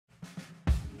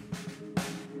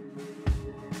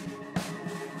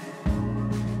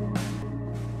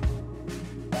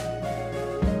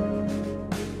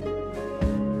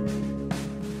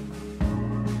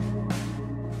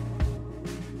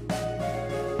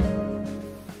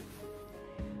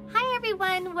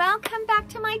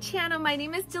to my channel. My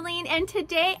name is Delene and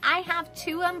today I have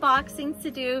two unboxings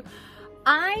to do.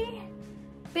 I've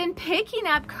been picking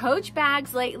up Coach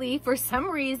bags lately for some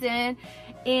reason,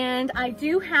 and I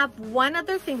do have one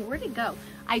other thing. Where'd it go?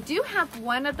 I do have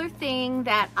one other thing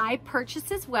that I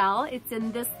purchased as well. It's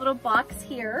in this little box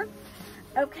here.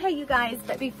 Okay, you guys,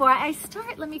 but before I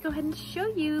start, let me go ahead and show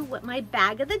you what my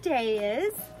bag of the day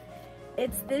is.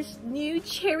 It's this new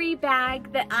cherry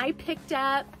bag that I picked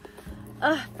up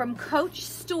from Coach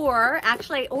store.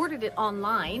 Actually, I ordered it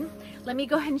online. Let me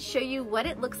go ahead and show you what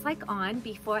it looks like on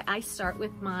before I start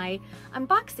with my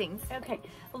unboxings. Okay,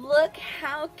 look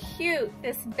how cute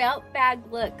this belt bag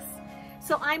looks.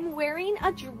 So I'm wearing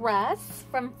a dress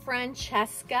from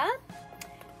Francesca.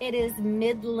 It is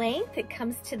mid-length. It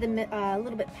comes to the a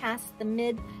little bit past the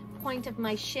midpoint of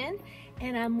my shin,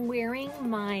 and I'm wearing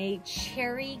my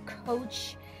cherry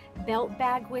Coach belt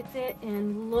bag with it,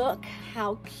 and look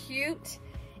how cute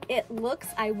it looks.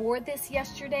 I wore this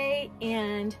yesterday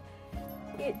and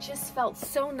it just felt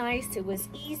so nice. It was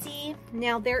easy.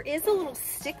 Now there is a little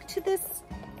stick to this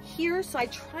here, so I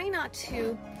try not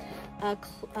to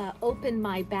open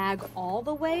my bag all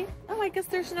the way. Oh, I guess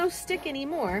there's no stick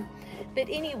anymore. But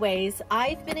anyways,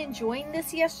 I've been enjoying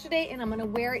this yesterday and I'm gonna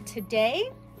wear it today.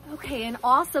 Okay, and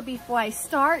also before I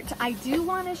start, I do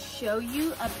want to show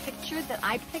you a picture that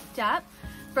I picked up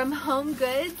from Home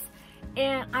Goods,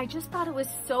 and I just thought it was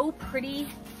so pretty,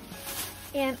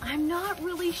 and I'm not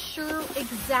really sure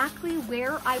exactly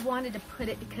where I wanted to put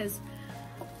it because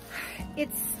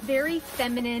it's very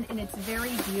feminine and it's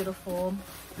very beautiful.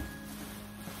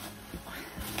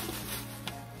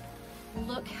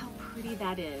 Look how pretty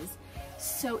that is.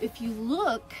 So if you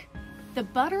look, the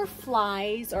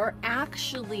butterflies are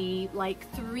actually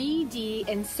like 3D,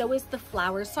 and so is the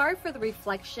flower. Sorry for the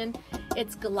reflection.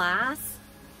 It's glass,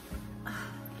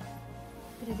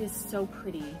 but it is so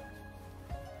pretty.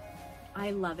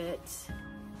 I love it.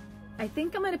 I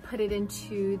think I'm going to put it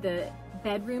into the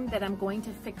bedroom that I'm going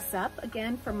to fix up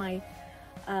again for my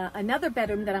another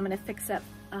bedroom that I'm going to fix up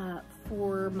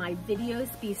for my videos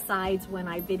besides when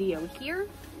I video here.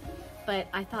 But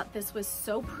I thought this was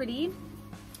so pretty.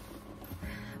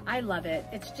 I love it.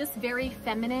 It's just very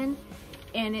feminine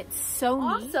and it's so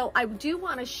neat. Also, I do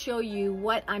want to show you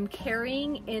what I'm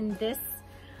carrying in this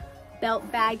belt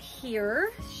bag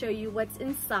here. Show you what's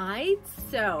inside.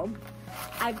 So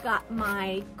I've got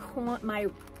my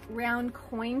round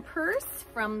coin purse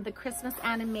from the Christmas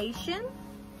animation.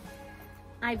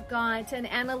 I've got an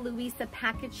Ana Luisa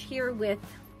package here with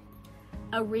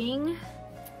a ring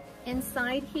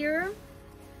inside here.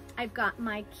 I've got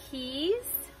my keys,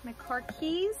 my car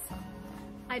keys.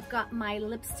 I've got my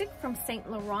lipstick from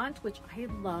Saint Laurent, which I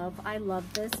love. I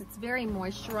love this. It's very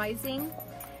moisturizing.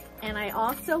 And I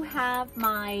also have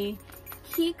my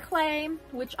key clay,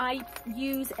 which I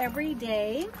use every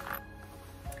day.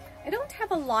 I don't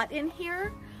have a lot in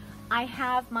here. I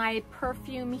have my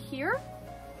perfume here.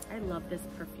 I love this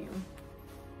perfume.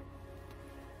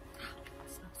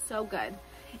 It smells so good.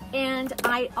 And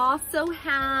I also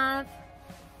have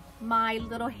my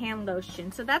little hand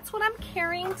lotion. So that's what I'm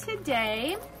carrying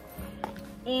today.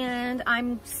 And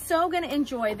I'm so gonna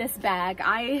enjoy this bag.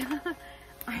 I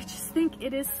just think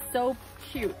it is so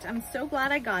cute. I'm so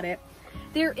glad I got it.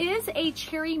 There is a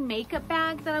cherry makeup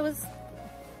bag that I was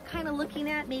kind of looking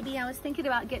at. Maybe I was thinking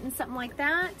about getting something like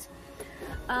that.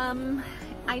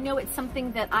 I know it's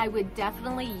something that I would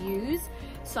definitely use.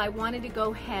 So I wanted to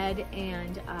go ahead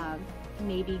and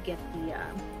maybe get the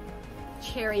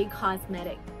cherry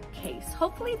cosmetic case.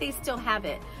 Hopefully they still have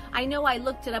it. I know I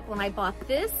looked it up when I bought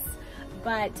this,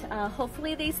 but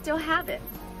hopefully they still have it.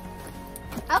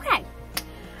 Okay,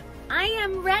 I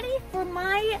am ready for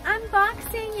my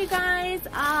unboxing, you guys.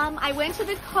 I went to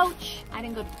the Coach, I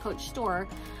didn't go to the Coach store.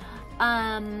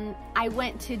 I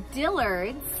went to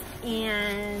Dillard's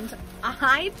and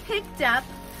I picked up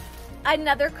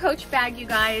another Coach bag, you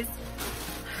guys.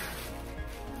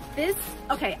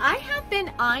 Okay, I have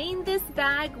been eyeing this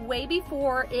bag way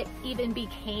before it even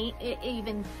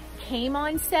came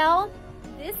on sale.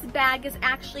 This bag is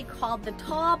actually called the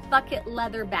Tall Bucket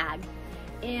Leather Bag,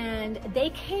 and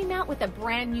they came out with a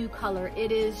brand new color.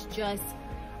 It is just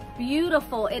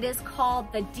beautiful. It is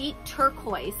called the Deep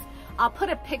Turquoise. I'll put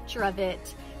a picture of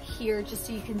it here just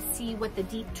so you can see what the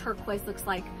deep turquoise looks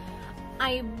like.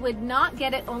 I would not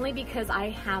get it only because I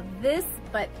have this,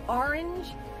 but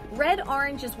red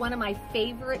orange is one of my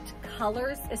favorite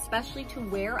colors, especially to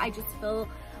wear. I just feel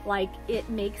like it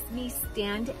makes me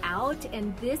stand out,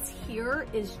 and this here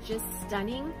is just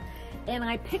stunning. And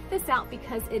I picked this out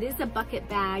because it is a bucket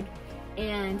bag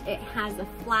and it has a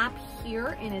flap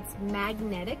here and it's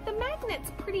magnetic. The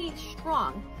magnet's pretty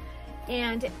strong.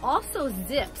 And it also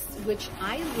zips, which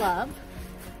I love,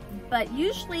 but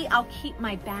usually I'll keep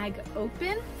my bag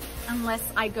open unless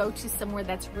I go to somewhere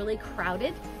that's really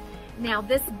crowded. Now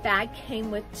this bag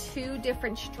came with 2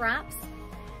 different straps.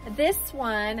 This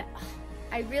one,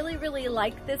 I really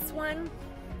like this one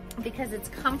because it's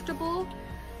comfortable.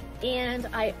 And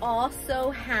I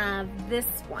also have this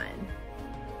one,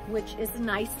 which is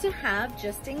nice to have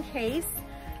just in case.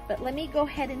 But let me go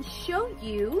ahead and show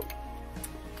you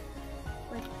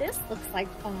what this looks like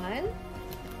on.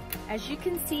 As you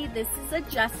can see, this is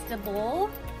adjustable,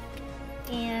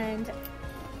 and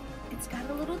it's got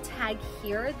a little tag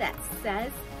here that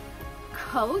says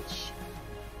Coach.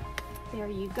 There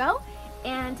you go.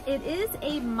 And it is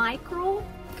a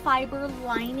microfiber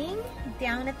lining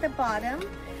down at the bottom.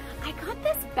 I got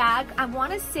this bag, I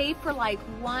want to say for like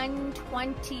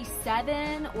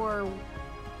 $127 or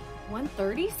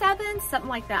 $137, something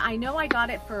like that. I know I got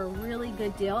it for a really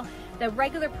good deal. The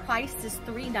regular price is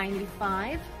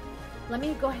 $3.95. Let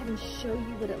me go ahead and show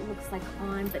you what it looks like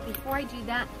on, but before I do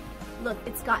that, look,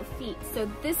 it's got feet. So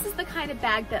this is the kind of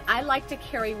bag that I like to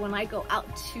carry when I go out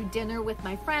to dinner with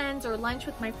my friends or lunch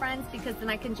with my friends, because then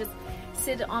I can just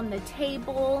sit on the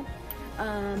table,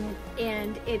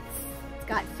 and it's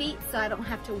got feet, so I don't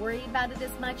have to worry about it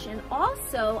as much. And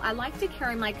also, I like to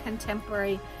carry my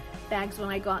contemporary bags when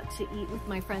I go out to eat with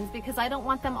my friends, because I don't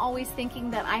want them always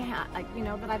thinking that I have, you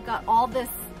know, that I've got all this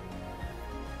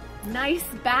nice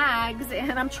bags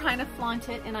and I'm trying to flaunt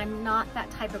it, and I'm not that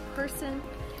type of person.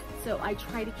 So I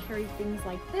try to carry things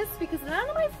like this, because none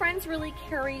of my friends really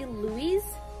carry Louis,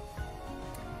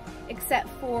 except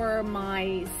for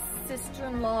my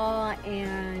sister-in-law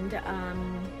and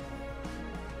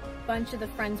bunch of the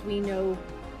friends we know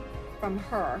from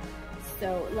her.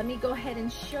 So let me go ahead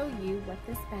and show you what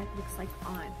this bag looks like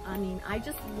on. I mean, I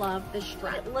just love the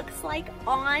strap. It looks like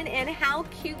on, and how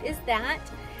cute is that?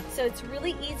 So it's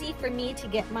really easy for me to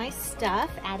get my stuff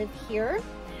out of here.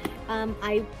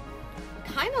 I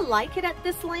kind of like it at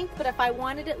this length, but if I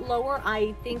wanted it lower,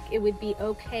 I think it would be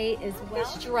okay as well.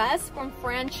 This dress from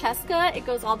Francesca, it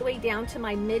goes all the way down to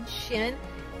my mid shin.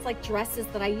 It's like dresses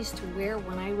that I used to wear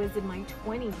when I was in my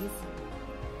 20s.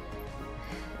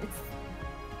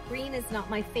 Green is not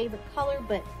my favorite color,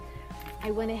 but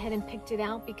I went ahead and picked it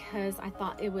out because I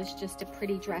thought it was just a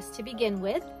pretty dress to begin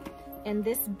with. And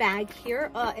this bag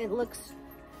here, it looks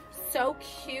so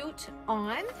cute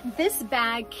on. This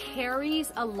bag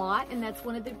carries a lot, and that's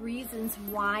one of the reasons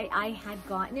why I had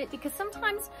gotten it, because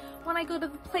sometimes when I go to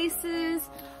the places,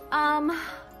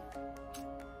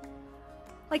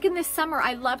 like in the summer,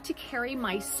 I love to carry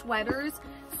my sweaters.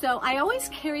 So I always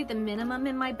carry the minimum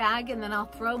in my bag, and then I'll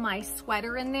throw my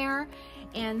sweater in there.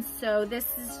 And so this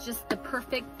is just the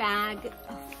perfect bag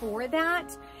for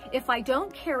that. If I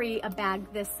don't carry a bag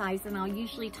this size, then I'll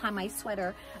usually tie my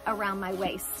sweater around my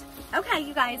waist. Okay,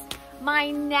 you guys,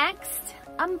 my next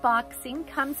unboxing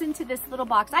comes into this little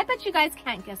box. I bet you guys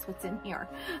can't guess what's in here.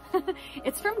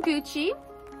 It's from Gucci.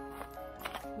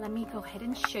 Let me go ahead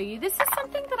and show you. This is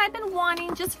something that I've been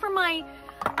wanting just for my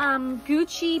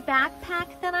Gucci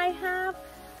backpack that I have.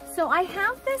 So I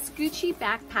have this Gucci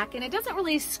backpack, and it doesn't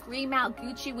really scream out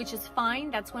Gucci, which is fine.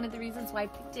 That's one of the reasons why I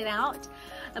picked it out.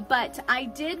 But I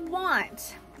did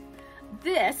want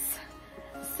this.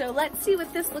 So let's see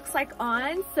what this looks like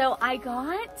on. So I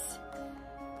got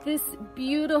this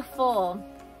beautiful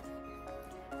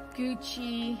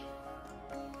Gucci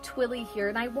Twilly here,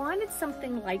 and I wanted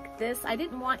something like this. I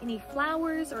didn't want any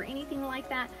flowers or anything like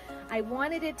that. I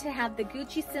wanted it to have the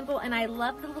Gucci symbol, and I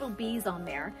love the little bees on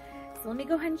there. So let me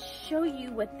go ahead and show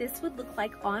you what this would look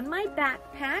like on my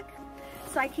backpack.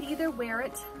 So I could either wear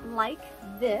it like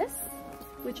this,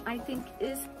 which I think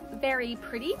is very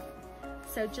pretty.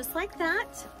 So just like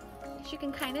that. You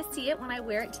can kind of see it when I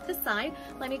wear it to the side.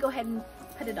 Let me go ahead and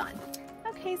put it on.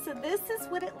 Okay, so this is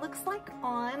what it looks like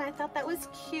on. I thought that was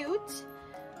cute.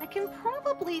 I can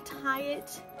probably tie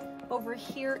it over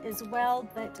here as well,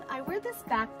 but I wear this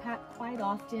backpack quite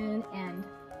often, and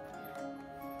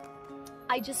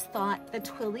I just thought the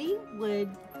Twilly would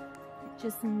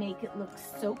just make it look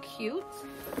so cute.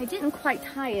 I didn't quite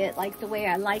tie it like the way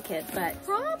I like it, but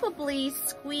probably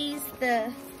squeeze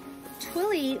the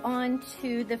Twilly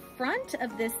onto the front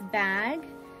of this bag.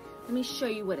 Let me show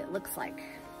you what it looks like.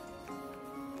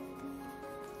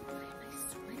 Why am I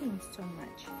sweating so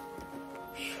much?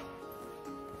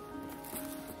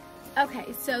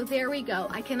 Okay, so there we go.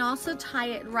 I can also tie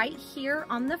it right here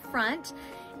on the front,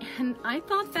 and I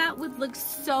thought that would look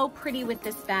so pretty with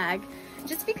this bag,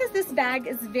 just because this bag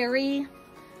is very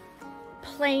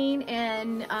plain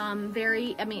and I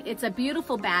mean, it's a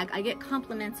beautiful bag. I get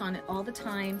compliments on it all the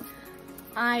time.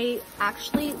 I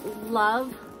actually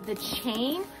love the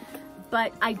chain,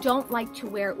 but I don't like to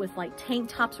wear it with like tank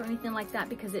tops or anything like that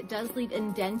because it does leave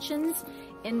indentions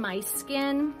in my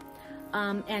skin.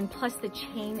 And plus the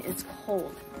chain is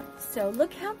cold. So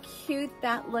look how cute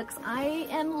that looks. I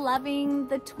am loving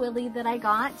the Twilly that I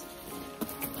got.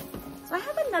 So I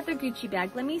have another Gucci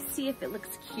bag. Let me see if it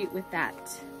looks cute with that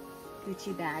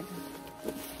Gucci bag.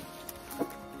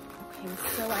 Okay,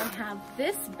 so I have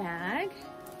this bag.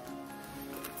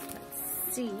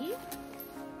 Let's see.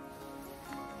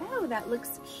 Oh, that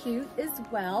looks cute as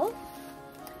well.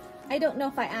 I don't know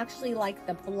if I actually like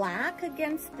the black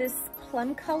against this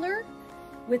plum color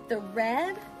with the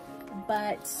red,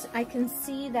 but I can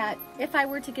see that if I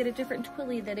were to get a different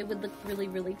Twilly that it would look really,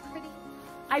 really pretty.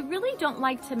 I really don't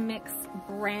like to mix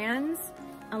brands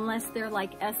unless they're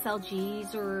like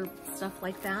SLGs or stuff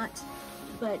like that,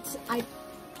 but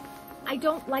I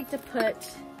don't like to put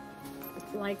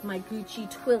like my Gucci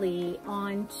Twilly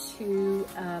onto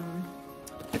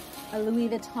a Louis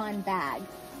Vuitton bag,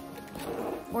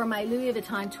 or my Louis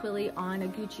Vuitton Twilly on a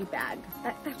Gucci bag.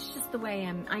 That's just the way I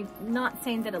am. I'm not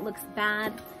saying that it looks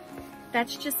bad.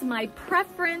 That's just my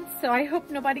preference, so I hope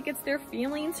nobody gets their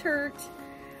feelings hurt.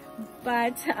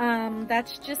 But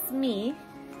that's just me.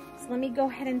 So let me go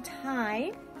ahead and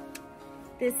tie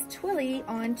this Twilly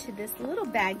onto this little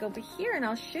bag over here, and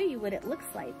I'll show you what it looks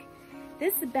like.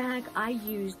 This bag I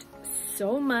used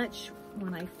so much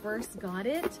when I first got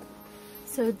it.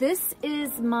 So this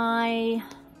is my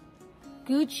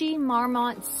Gucci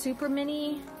Marmont Super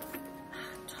Mini.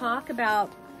 Talk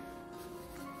about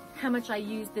how much I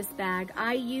used this bag.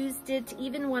 I used it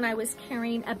even when I was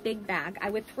carrying a big bag. I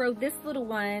would throw this little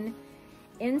one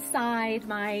inside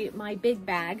my big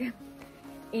bag,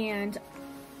 and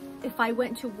if I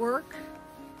went to work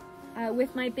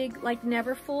with my big, like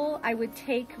never full, I would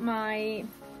take my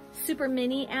Super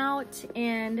Mini out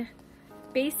and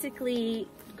basically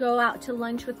go out to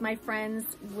lunch with my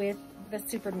friends with the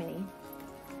Super Mini.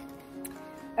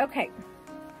 Okay,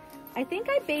 I think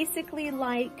I basically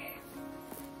like,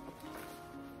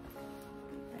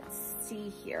 let's see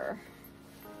here.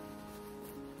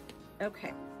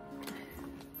 Okay.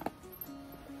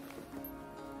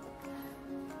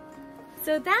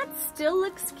 So that still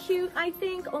looks cute, I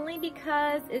think, only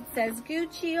because it says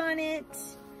Gucci on it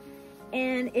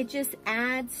and it just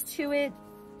adds to it.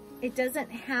 It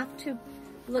doesn't have to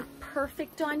look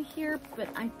perfect on here, but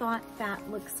I thought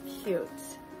that looks cute.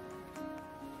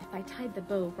 I tied the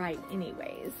bow right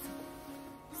anyways.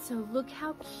 So look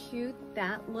how cute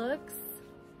that looks.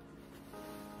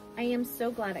 I am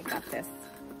so glad I got this.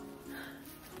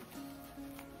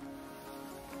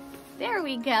 There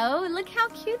we go. Look how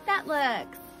cute that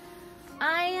looks.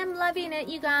 I am loving it,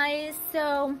 you guys.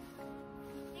 So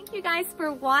thank you guys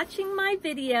for watching my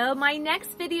video. My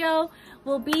next video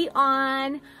will be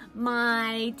on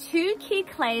my 2 key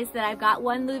clays that I've got,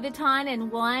 one Louis Vuitton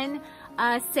and one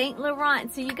Saint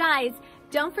Laurent. So you guys,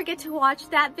 don't forget to watch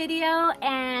that video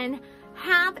and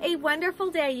have a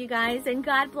wonderful day, you guys, and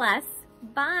God bless.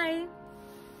 Bye.